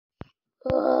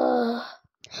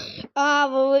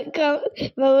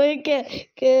Велика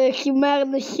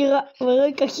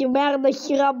хімерна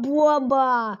хіра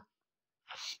бомба.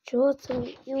 Що це в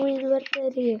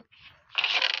інвентарі?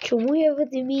 Чому я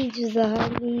ведмідь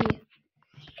взагалі?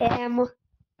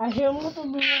 А чому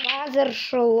тут фазер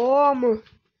шолому?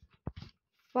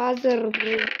 Фазер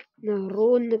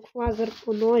нагрудник, фазер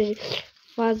по ножі,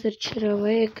 фазер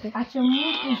черевики. А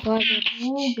чому тут фазер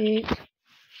щит?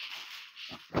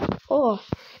 О,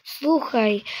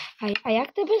 слухай, а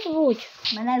як тебе звуть?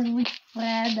 Мене звуть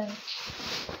Фредер.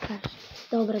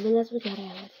 Добре, мене звуть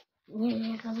Грегорі.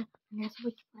 Ні, я кажу, мене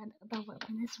звуть Фредер. Добре,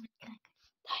 мене звуть Грегорі.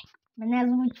 Мене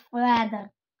звуть Фредер.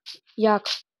 Як?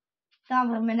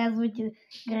 Добре, мене звуть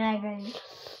Грегорі.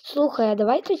 Слухай, а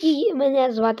давай тоді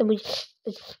мене зватимуть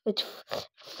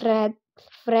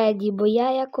Фредді, бо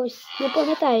я якось не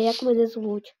пам'ятаю, як мене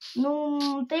звуть. Ну,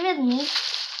 ти ведмідь.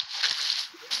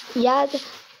 Я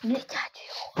дитячий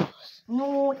голос.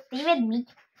 Ну, ти ведмідь.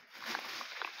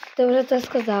 Ти вже це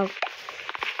сказав.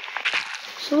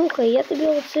 Слухай, я тобі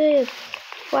оцей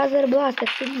фазер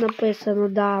бластер тут написано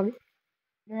дам.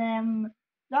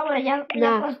 Добре, я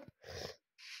просто...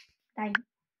 Дай.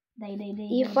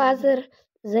 І фазер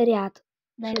заряд,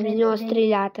 щоб з нього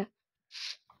стріляти.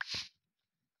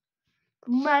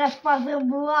 У мене фазер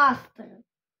бластер.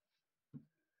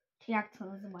 Чи як це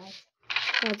називається?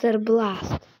 Фазер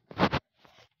бласт.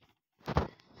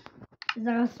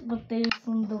 Зараз потаю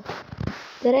сундук.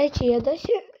 До речі, я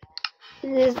досі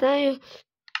не знаю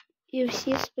і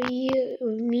всі свої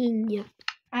вміння.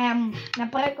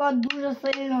 Наприклад, дуже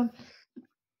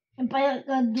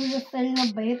сильно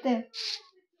бити.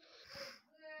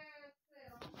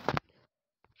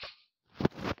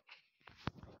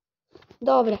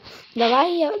 Добре,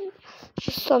 давай я...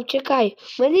 Стоп, чекай.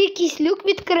 У мене якийсь люк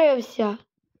відкрився.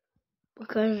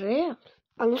 Покажи.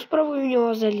 А ну спробуй в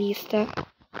нього залізти.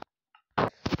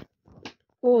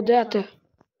 О, де ти?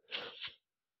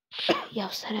 Я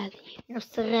всередині. Я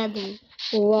всередині.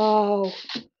 Вау.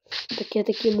 Так я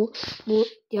таки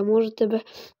я можу тебе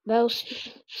в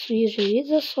свій живіт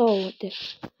засовувати.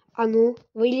 А ну,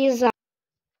 вилізай.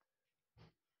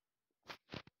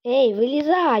 Ей,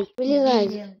 вилізай.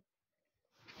 Вилізай.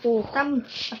 Ох. А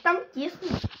там тісно.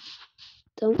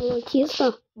 Там було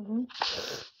тісно? Угу.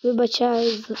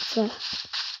 Вибачаю за це.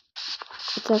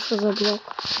 Це що за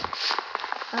блок?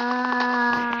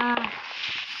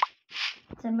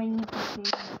 Це мені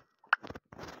потрібно.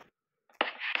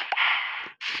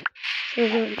 Що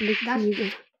за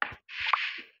літіна?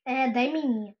 Дай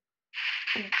мені.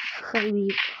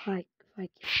 Хай.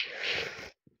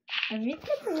 А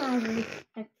звідки ти знаєш,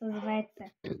 як це називається?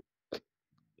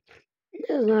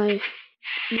 Не знаю.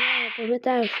 Я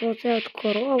пам'ятаю, що це от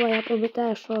корова, я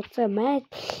пам'ятаю, що це меч,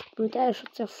 пам'ятаю, що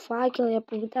це факел, я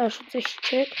пам'ятаю, що це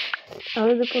щит,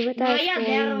 але не пам'ятаю, що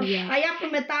ім'я. А я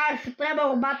пам'ятаю, що треба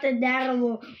рубати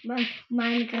дерево в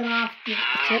Майнкрафті.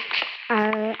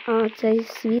 А цей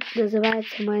світ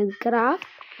називається Майнкрафт.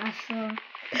 А що?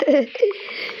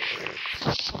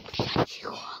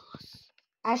 Голос.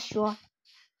 А що?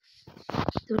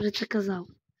 Ти вже це казав.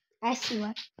 А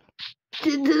що?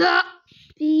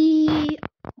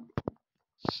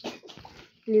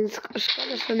 Блін,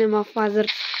 шкода, що нема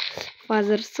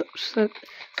фазер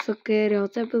сокири.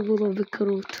 Оце би було би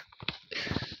круто.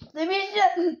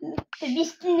 Тобі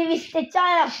не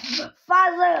вистачає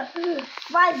фазер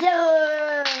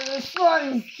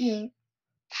совісті.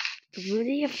 В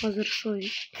мене є фазер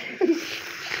совісті.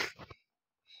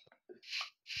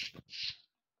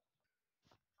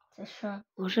 Це що?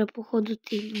 Може, походу,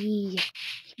 темніє. Це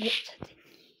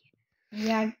темніє.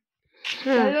 Як?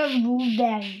 Зараз був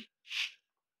день.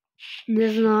 Не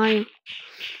знаю.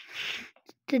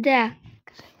 Ти де?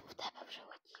 Кажи, в тебе в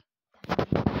животі.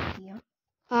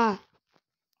 А.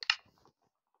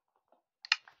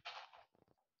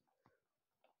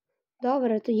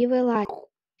 Добре, тоді вилазь.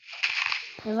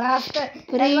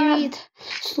 Привіт.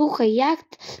 Слухай, як...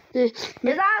 Я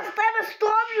зараз в тебе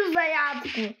строблю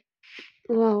зарядку.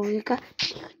 Вау, яка...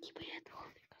 Ніби я того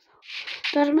не казав.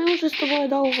 Тож ми вже з тобою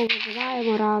довго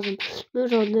виживаємо разом. Ми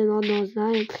вже один одного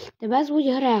знаємо. Тебе звуть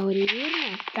Грегорі,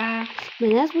 вірно? Так.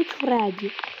 Мене звуть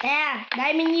Фредді.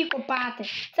 Дай мені копати.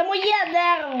 Це моє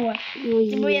дерево.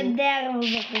 Це моє дерево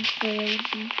захопили.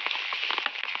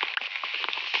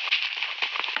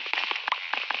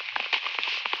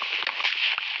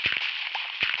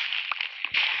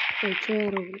 Ой, що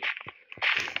я роблю?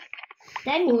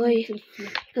 Дай мені. Ой,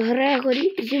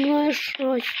 Грегорі, зі мною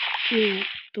щось не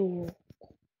то.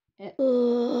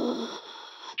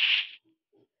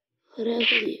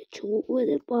 Грегорі, чому у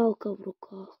мене палка в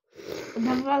руках?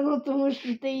 Напевно, тому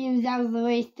що ти її взяв з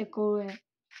листя коли.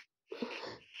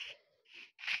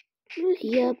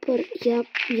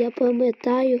 Я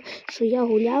пам'ятаю, що я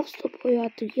гуляв з тобою, а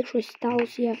тоді щось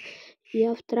сталося,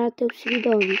 я втратив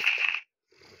свідомість.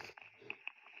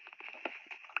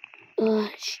 А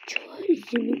що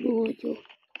зі мною?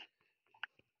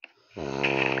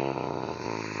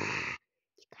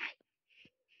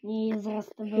 Ні, я зараз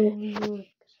тебе вб'ю.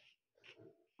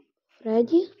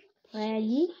 Фредді?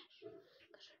 Фредді?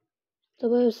 З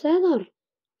тобою все норм?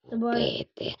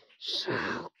 Бити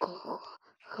жалкого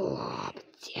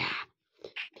хлопця.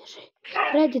 Біжи.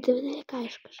 Фредді, ти мене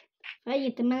лякаєш, кажи.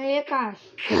 Фредді, ти мене лякаєш.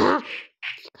 Тікай.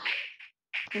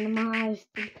 Ти намагаєшся.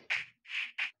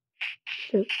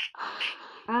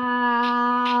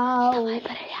 Давай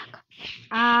переляк.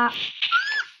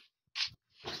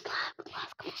 Будь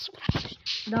ласка, посправиш.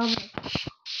 Добре.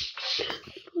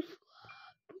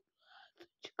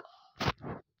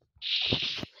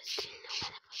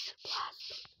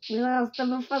 Зараз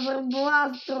тебе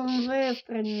фазербластером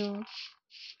вистрілю.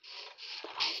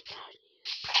 Давай справжній.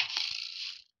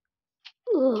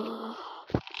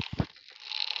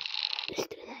 Не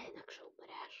стріляй, інакше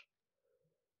вмреш.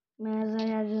 Мене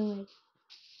заряджений.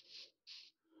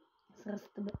 Зараз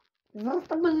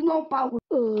тебе знов палку.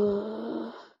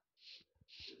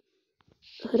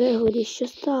 Грегорі, що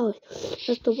сталося?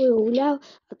 Я з тобою гуляв,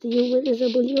 а тоді в мене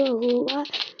заболіла голова.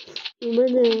 І в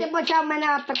мене... Ти почав мене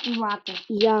атакувати.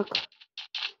 Як?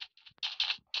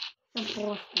 Це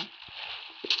просто.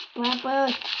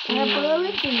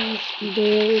 Перепилили ці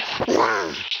мішки.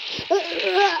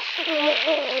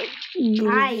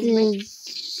 Ай,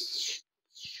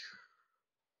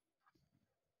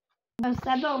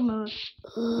 все добре.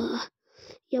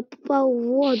 Я попав у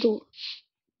воду.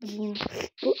 Блін.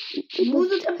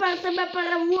 Буду тепер тебе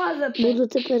перевозити. Буду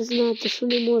тепер знати, що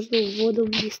не можна в воду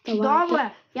діставати.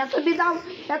 Добре,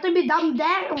 я тобі дам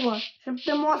дерево, щоб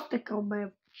ти мостик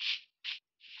робив.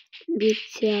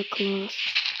 Бійця, клас.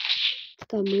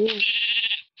 Втомив.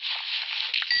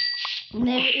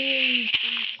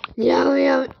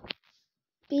 Я.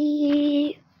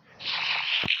 Пі.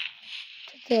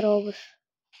 Що ти робиш?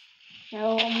 Я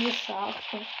роблю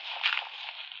шахту.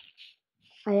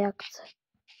 А як це?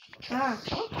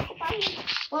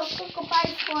 Просто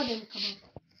копай сходинками.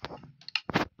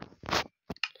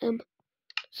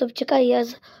 Стоп, чекай, я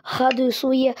згадую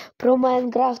своє про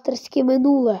майнкрафтерське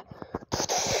минуле.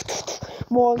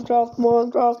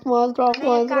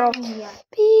 Майнкрафт.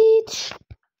 Піч.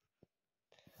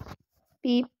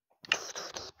 Піп.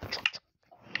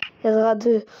 Я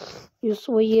згадую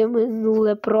своє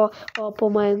минуле по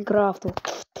Майнкрафту.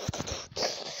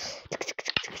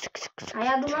 А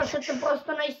я думав, що це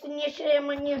просто найсильніший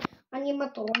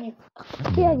аніматронік.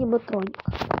 Який аніматронік?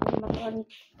 Аніматронік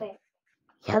ти.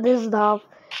 Я не знав.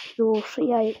 Думав, що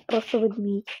я просто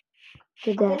ведмідь.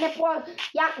 Ти де? Ти не просто,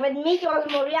 як ведмідь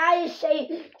розмовляєш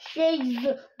ще й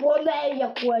з бронею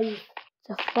якоюсь.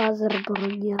 Це фазер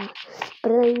броня.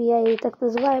 Принаймні я її так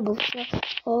називаю, бо все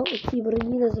у цій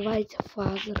броні називається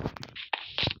фазер.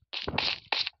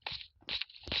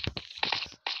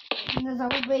 Не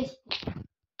загубись.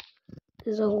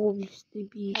 Не загублюсь, не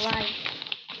бійся. Давай.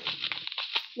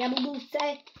 Я буду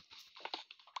все.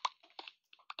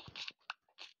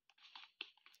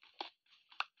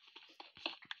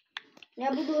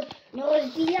 Ми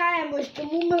розділяємось.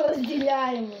 Чому ми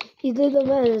розділяємось? Іди до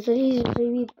мене, залізь в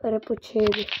живіт,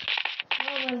 перепочини.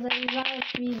 Добре, залізаю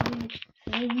свій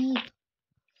живіт.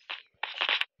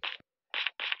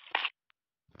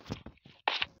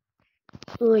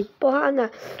 Ой, погана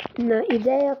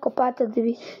ідея копати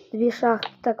дві шахти.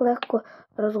 Так легко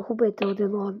розгубити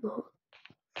один одного.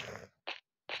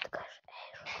 Ти кажеш,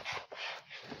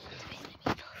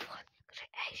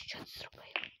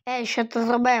 ей, що ти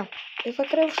зробив? Я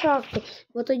закрив шахту,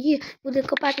 бо тоді буде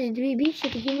копатись дві більше,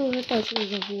 тоді ми вже точно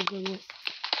загубимось.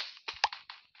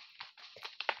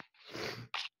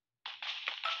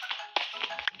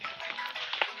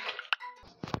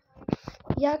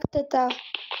 Як ти там,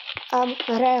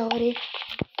 Грегорі?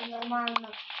 Це нормально,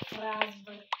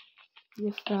 Фразбер.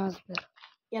 Не Фразбер.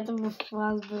 Я тебе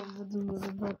Фразбер буду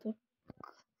називати.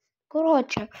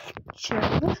 Коротше,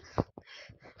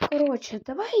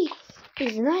 давай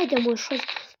знайдемо щось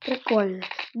прикольне.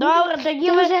 Добре,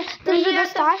 тоді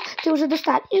ти вже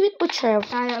достав і відпочив.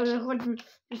 Та я вже хочу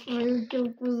свою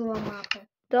кілку зламати.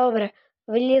 Добре,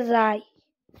 вилізай.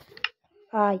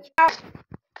 Ай.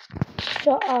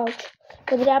 Що, ауч?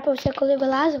 Подряпався, коли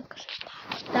вилазив? Каже,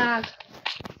 так.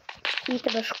 І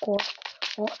тебе шкода.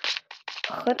 О,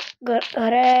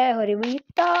 Грегорі, мені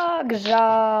так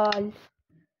жаль.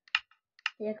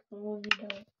 Як тому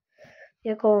відео.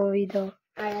 Якого відео?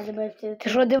 А, я забив це. Ти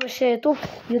що дивишся Ютуб?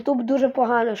 Ютуб дуже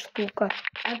погана штука.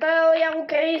 А то я в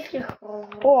українських.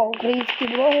 О, українські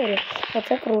блогери.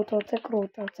 Оце круто, оце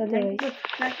круто. Оце дивись.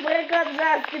 Наприклад,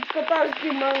 зараз під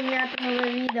Котовським мав зняти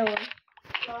нове відео.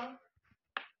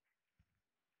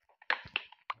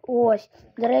 Ось,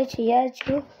 до речі, я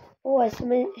чув, ось,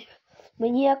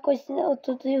 мені якось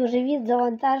тут в живіт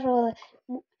завантажували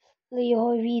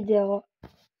його відео.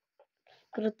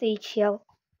 Крутий чел.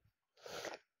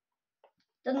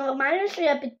 Це нормально, що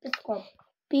я під піском?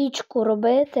 Пічку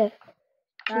робити?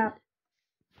 Так.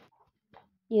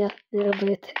 Ні, не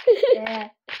робити. Я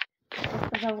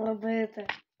сказав робити.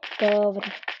 Добре.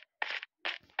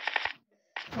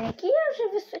 На якій я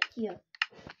вже висоті?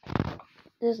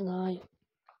 Не знаю.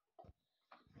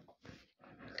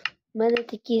 У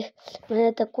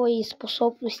мене такої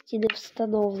способності не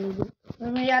встановлено.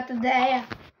 Ну я то де я?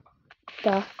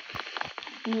 Так,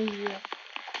 Не є.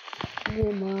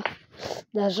 нема.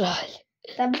 На жаль.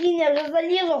 Та блін, я вже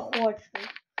залізо хочу.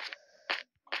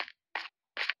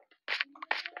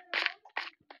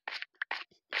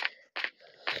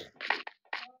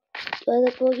 У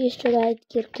мене поки що навіть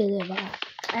кірки немає.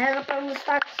 А я, напевно,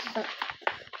 стак.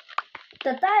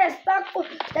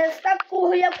 Я стак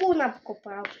кругляку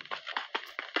накопав.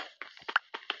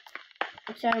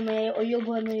 Оце моєї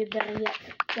улюбленої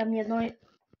кам'яної.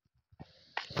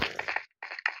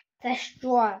 Це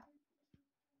що?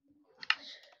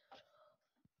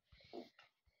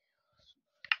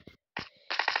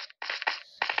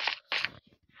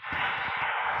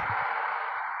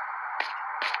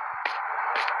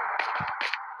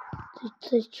 Ти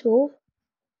це чув?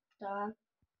 Так.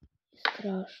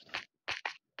 Страшно.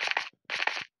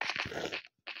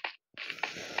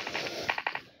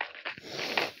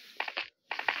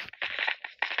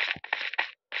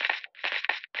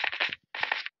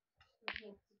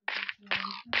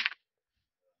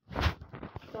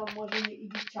 Там може і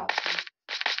дівчатка.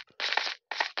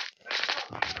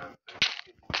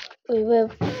 Ой,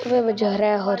 вибач,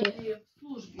 Грегорі.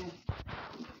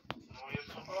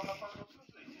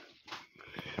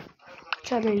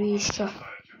 Хоча навіщо?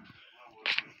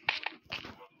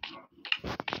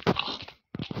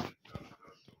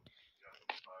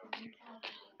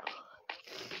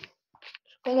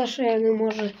 Шкода, що я не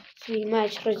можу свій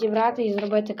меч розібрати і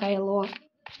зробити кайло.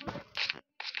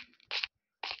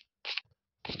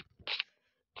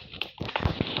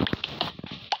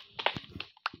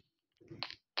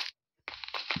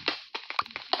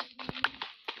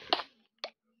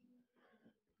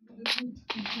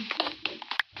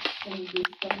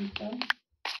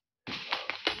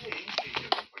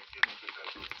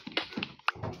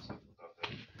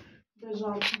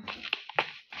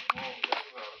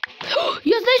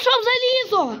 Я знайшов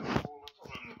залізо!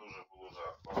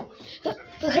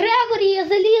 Грегорі, я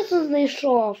залізо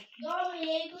знайшов. Добре,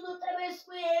 я йду до тебе з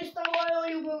своєю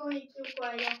старою улюбленою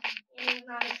кілкою. Я не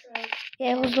знаю, що Я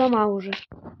його зламав уже.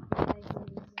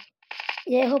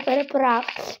 Я його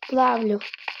переплавлю.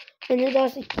 Мені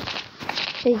досить.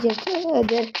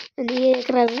 Мені є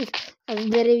якраз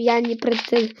дерев'яні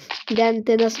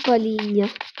претенденти на спаління.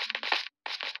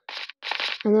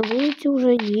 А на вулиці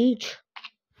вже ніч.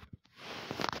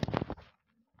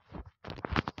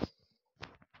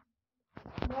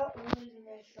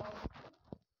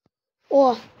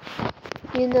 О,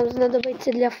 він нам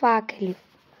знадобиться для факелів.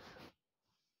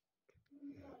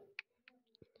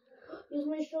 Я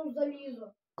знайшов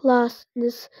залізо. Клас.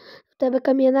 В тебе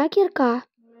кам'яна кірка?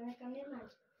 У мене кам'яна.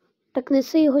 Так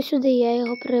неси його сюди, я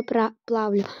його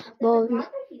переплавлю. Бо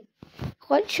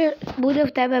хоч буде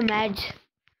в тебе меч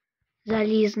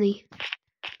залізний.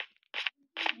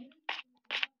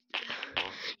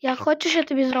 Я хочу, що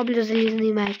тобі зроблю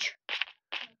залізний меч.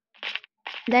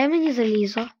 Дай мені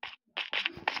залізо.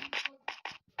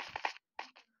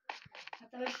 А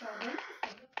тебе що, один?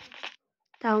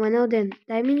 Та, у мене один.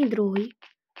 Дай мені другий.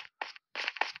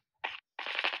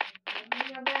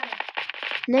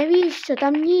 Навіщо?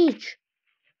 Там ніч.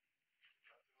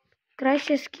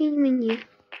 Краще скинь мені.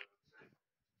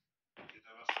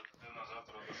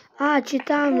 А, чи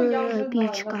там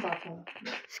пічка.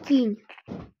 Скинь.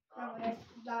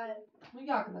 Ну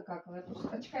як накакала? Я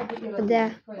просто чекай, будь ласка.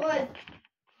 Де? Ось.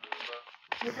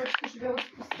 Ви хочете, щоб я вас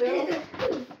пустила?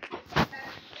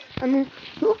 А ну,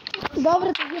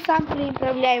 добре, тоді сам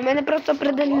переправляй. У мене просто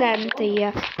претенденти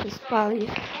є на спалення.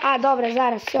 А, добре,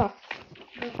 зараз, все.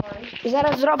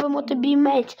 Зараз зробимо тобі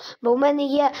меч, бо в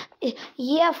мене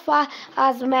є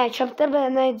фаз меч, а в тебе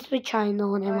навіть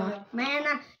звичайного нема. У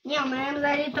мене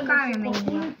взагалі то кам'яний.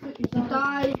 І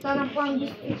то на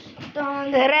повністю.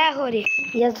 Грегорі,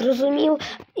 я зрозумів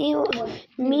і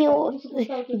мій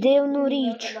дивну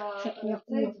річ. Як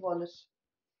ти дзвониш?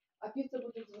 А піца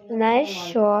буде дзвонити. Знаєш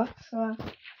що? Що?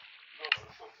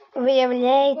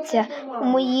 Виявляється,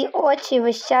 мої очі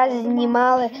весь час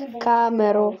знімали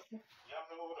камеру.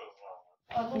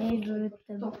 Я йду від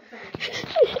тебе.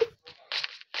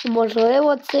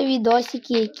 Можливо, це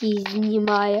відосики якісь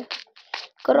знімає.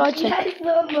 Коротше, Я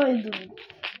все одно йду.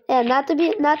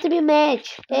 на тобі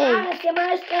меч. Ей, Зараз я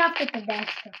маю скрафтити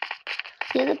дещо.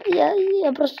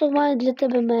 я просто маю для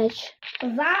тебе меч.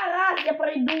 Зараз я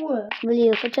пройду.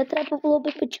 Блін, хоча треба було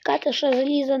б почекати, що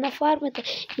залізо нафармити,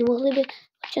 і могли б,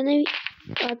 хоча навіть,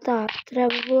 а так,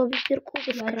 треба було б кірку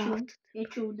скрафтити. Я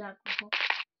чув декого.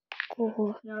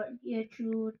 Кого? Я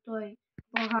чув той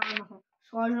поганого.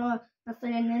 Схожого на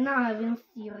селянина, а він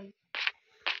сірий.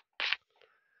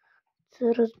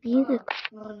 Це розбійник?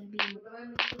 Розбійник.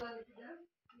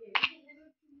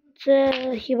 Це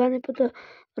хіба не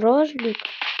подорожник?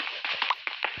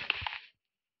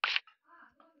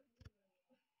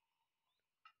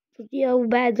 Тут я у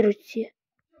бедруці.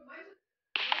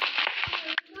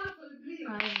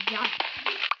 А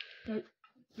я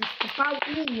скопав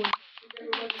уголь.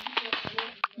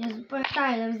 Я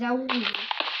запам'ятаю, я взяв уголь.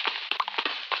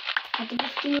 А тобі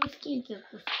скинув скільки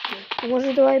кусків? А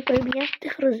може давай приб'ємо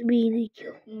тих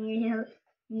розбійників?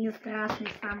 Мені страшно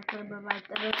сам прибивати,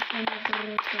 але це не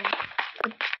зручно.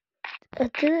 А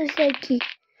ти на всякий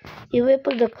і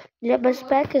випадок для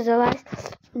безпеки залазь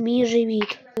в мій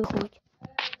живіт. Виходь.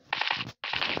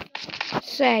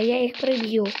 Все, я їх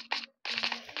приб'ю.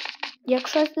 Як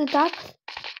щось не так,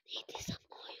 не йди за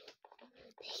мною.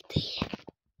 Не йди.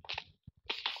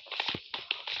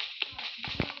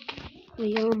 Ой,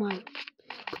 я ламаю.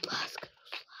 Будь ласка,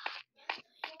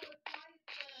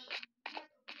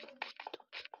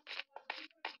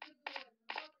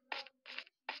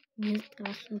 мені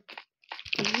страшно.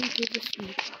 Мені буде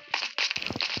світло.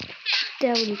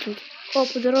 Де вони тут? О,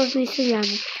 подорожний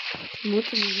селянин. Чому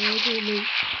ти не вийде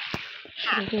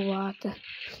торгувати?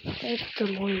 Та я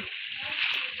торгую.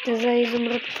 Ти за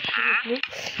ізумрудку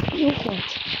не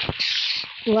хочу.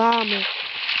 Лами.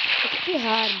 Такі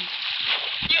гарні.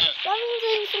 Сам він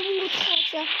за ізумруд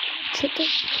хоче. Чого ти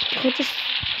хочеш?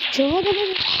 Чого до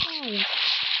мене питаєш?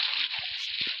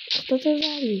 Хто ти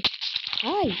взагалі?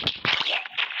 Ай!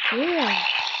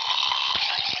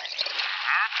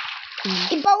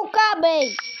 І паука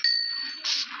бей!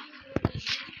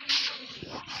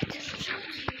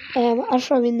 А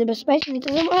що, він небезпечний?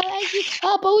 Та замаленький.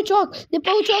 А, паучок! Не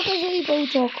паучок, а злий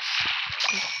паучок.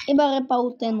 І бери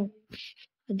паутину.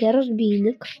 А де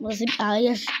розбійник? А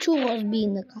я ж чув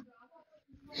розбійника.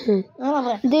 Хм.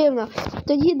 Добре. Дивно.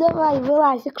 Тоді давай,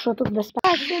 вилазь, якщо тут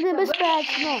безпечно. Це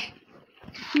небезпечно.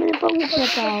 Мене паук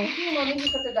напав. Ну, не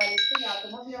їхати далі, стояти.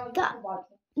 Може, я вас Та- побачу.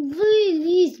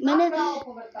 Вилізь, мене... Направо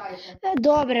повертайся.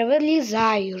 Добре,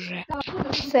 вилізай уже.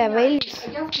 Все, виліз.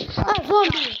 А я спускаю. А,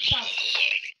 зомбі.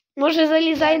 Може,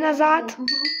 залізай назад?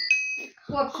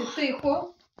 Хлопці,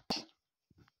 тихо.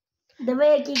 Диви,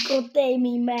 який крутий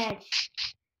мій меч.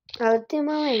 Але ти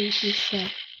маленький ще.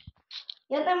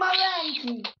 Я не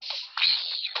маленький.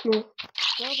 Ну,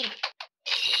 добре.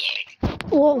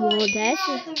 О, молодець.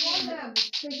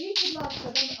 Скажіть, будь ласка,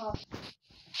 вон ап.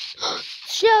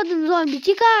 Ще один зомбі,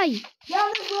 тікай. Я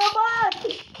не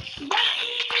зламаю.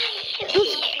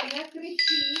 Не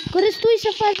кричіть.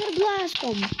 Користуйся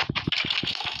фазербластом.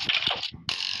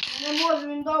 Не можу,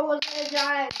 він довго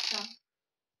заряджається.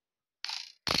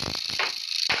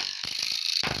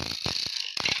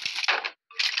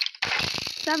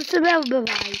 Сам себе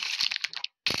вбивай.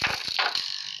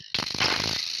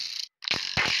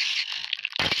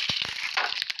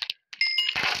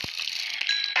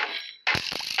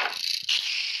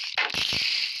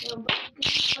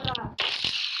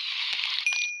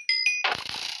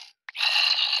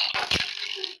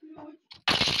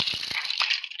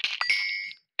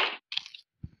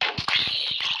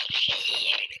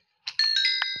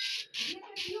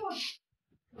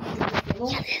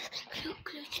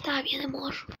 Ключ там, я не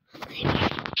можу.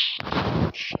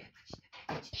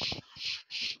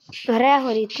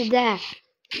 Грегорі, ти де?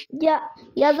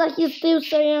 Я захистив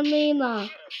селянина.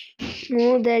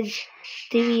 Молодець,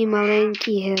 ти мій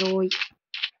маленький герой.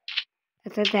 А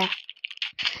це де?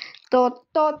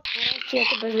 Нарешті я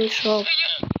тебе знайшов.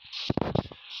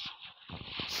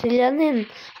 Селянин,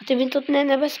 а тобі тут не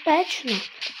небезпечно?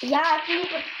 Я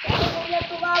кліпер, я його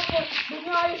врятував, бо до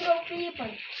нього йшов кліпер.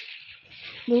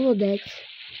 Молодець.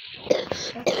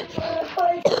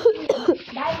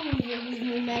 Дай мені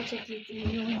залізний меч, який ти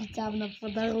мені обіцяв на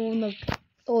подарунок.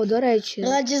 О, до речі.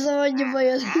 Раді сьогодні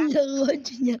моє день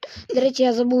народження. До речі,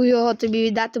 я забув його тобі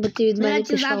віддати, бо ти від мене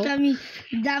Раді пішов.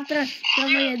 завтра це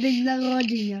моє день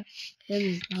народження. Я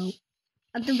не знав.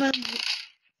 А тепер...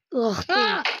 Ох ти.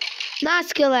 А! На,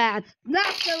 скелет. На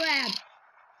скелет!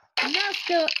 На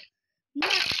скелет!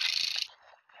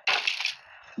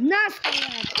 На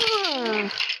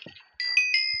скелет!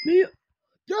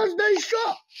 Я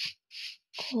знайшов!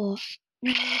 О,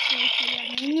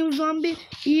 Мені зомбі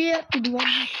і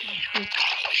підводний.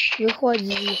 виходь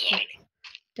звідси.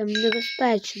 Там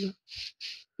небезпечно.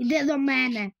 Іди до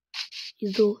мене.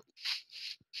 Іду.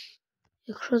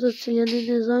 Якщо тут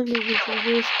селянини зомбі,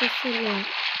 відійдеш по село.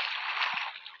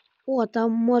 О,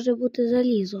 там може бути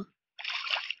залізо.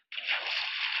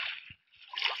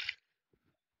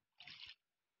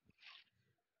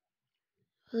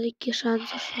 Великі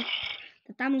шанси, що...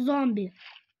 Та там зомбі.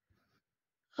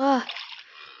 А,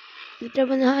 мені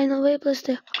треба негайно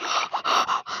виплисти.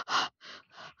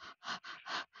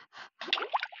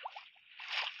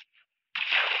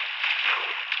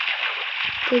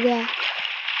 Ти де?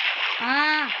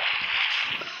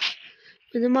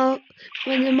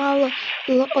 Мене мало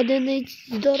одиниць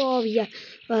здоров'я.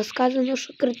 Сказано,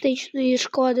 що критичної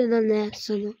шкоди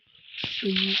нанесено.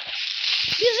 Мені.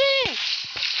 Біжи!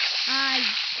 Ай!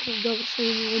 Добре, що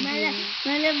він не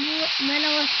Мене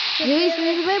Дивись,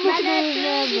 він вибухнув з мене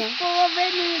неба.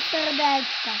 3,5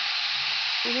 сердечка.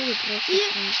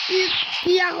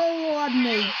 І я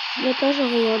голодний. Я теж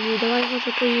голодний. Давай,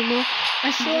 може, поїмо,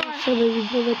 А що? щоб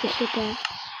відновити хп.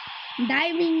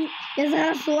 Дай мені, я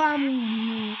зараз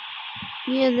ламу.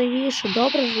 Ні, навіщо?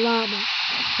 Добре ж лами.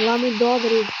 Лами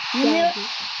добрі. Мене-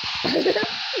 дяді.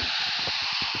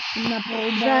 На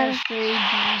Зараз. пробачу.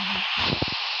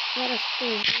 Зараз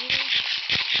позже.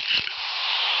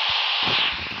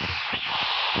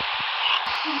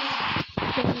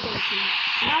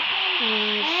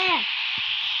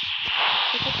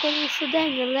 Це такий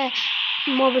день, але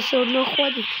мови все одно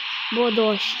ходять, бо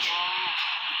дощ.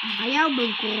 А я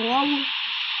вбив корову.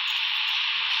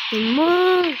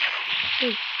 Ой.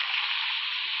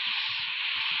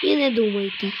 І не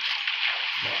думайте.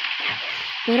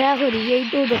 Грегорі, я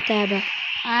йду до тебе.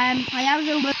 А я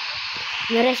вже вбив.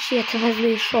 Нарешті я тебе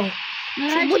знайшов.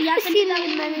 Чому ти постійно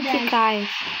від мене тікаєш?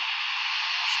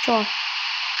 Що?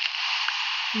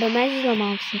 Тебе меч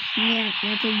зламався? Ні,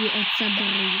 я тобі оце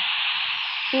дарую.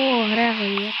 О,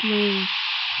 Грегорі, як мило.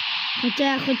 Хоча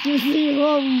я хотів свій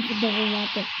голову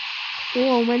подарувати. О,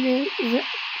 у мене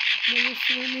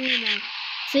свинина.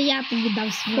 Це я тобі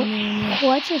дав свинину.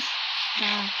 Хочеш?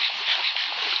 Так.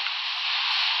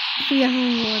 Я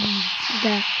голодний.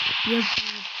 Де? Я тут.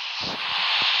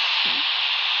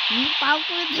 Ну,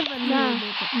 палкою тебе не На.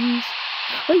 робити.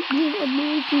 Ой, блін,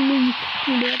 одненький мені.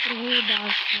 Я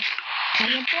проголодався. А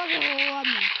я теж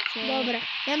голодний. Добре.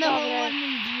 Я не Добре. голодний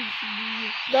звідси.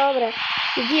 Добре,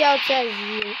 тоді я оце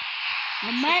з'їв.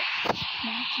 А мене...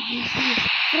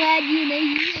 Фредді, не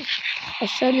їж. А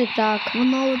що не так?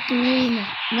 Воно отруйне.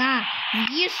 На,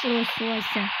 з'їж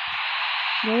лосося.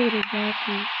 Добре,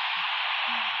 дякую.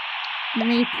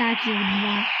 Мене і так їх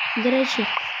 2. До речі,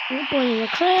 не поняв,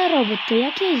 якщо я робот, то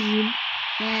як я їм?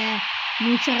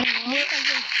 Ну, чорнові так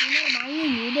всі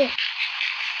нормальні люди.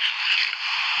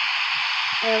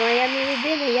 Я не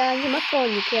людина, я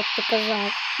аніматронік, як ти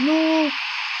казав. Ну,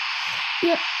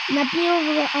 напів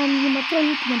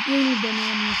аніматронік, напів людина,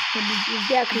 мені тобі.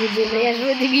 Як людина, я ж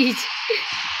ведмідь.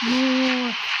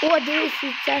 Ну, О, дивись,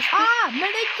 ця штука.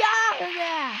 мене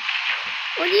тягне!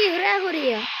 О, ні,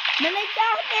 Грегорі. Мене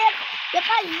тягне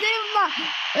якась дивна.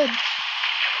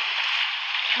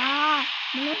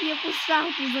 Мене в якусь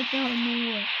шахту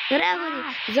затягнуло. Грегорі,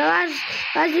 залазь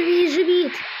в мій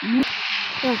живіт.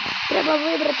 Треба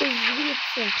вибрати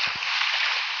звідси.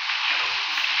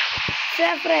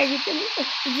 Все, Фредді,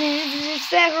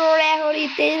 все, Грегорі,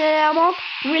 ти не мог?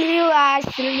 Вилазь.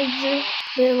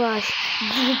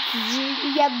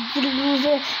 Я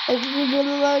дуже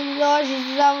ложі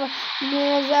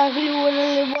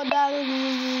заглюрили, вода.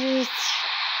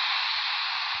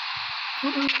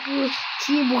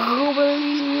 Чим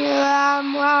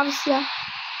ламався.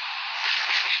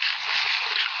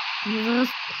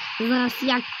 Зараз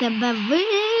як тебе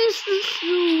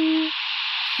висушу.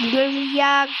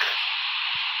 Як?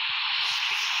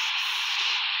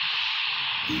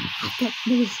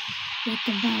 Дивись, я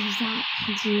тебе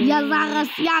я зараз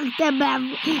як тебе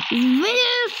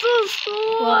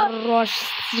висушу.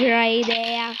 Хороша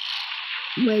ідея.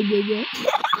 Ой-ой-ой.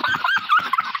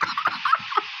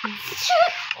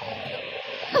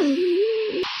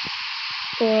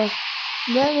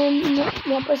 Мене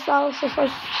написало, що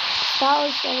щось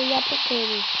сталося, але я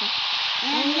покинувся.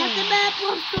 Я тебе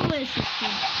просто висушу.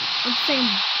 Оцим.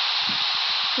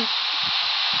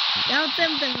 Я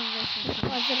оцим тебе висушу.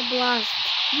 Лазербласт.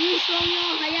 Він що в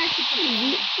нього гарячі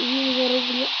потім.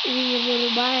 Він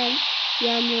вирубає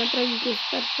Я аніматроніки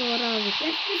з першого разу.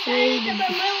 Я спеціально тебе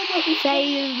виловив.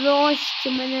 Цей дощ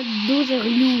мене дуже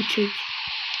глючить.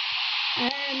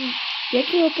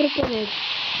 Як його припинити?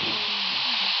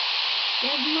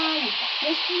 Я знаю.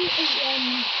 Я спію.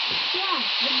 Що?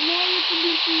 Від неї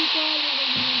тобі ще ніколи не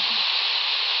робити.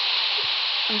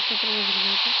 А що треба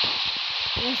зробити?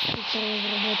 Ось що треба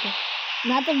зробити.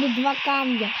 На тобі 2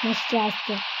 камня, на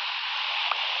щастя.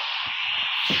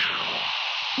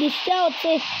 І ще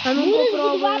оцей. А ну, будеш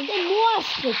попробуй. будувати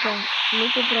мостика. Ну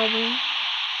попробуємо.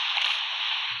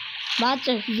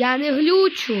 Бачиш? Я не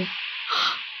глючу.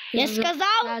 Я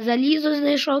сказав? А залізо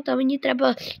знайшов, та мені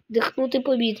треба дихнути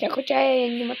повітря. Хоча я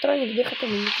аніматронік, дихати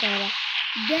мені треба.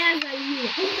 Де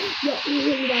залізо? Я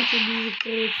уголь бачу дуже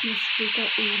корисна штука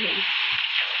уголь.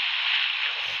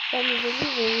 Там і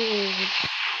залізо, і вуголь.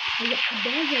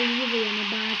 Де залізо, я не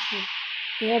бачу.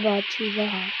 Я бачу і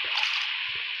багато.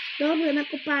 Добре,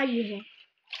 накопай його.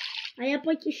 А я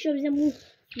поки що взяму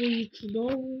свою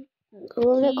чудову.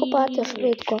 Головне копати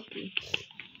швидко.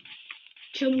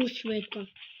 Чому швидко?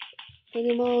 Я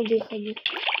не маю дихання.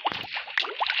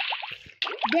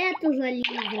 Де то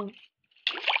залізо?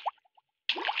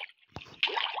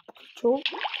 Чув?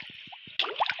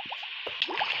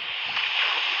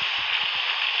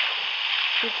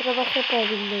 І треба хп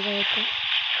відновити.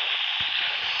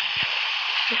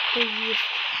 Щоб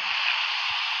поїсти.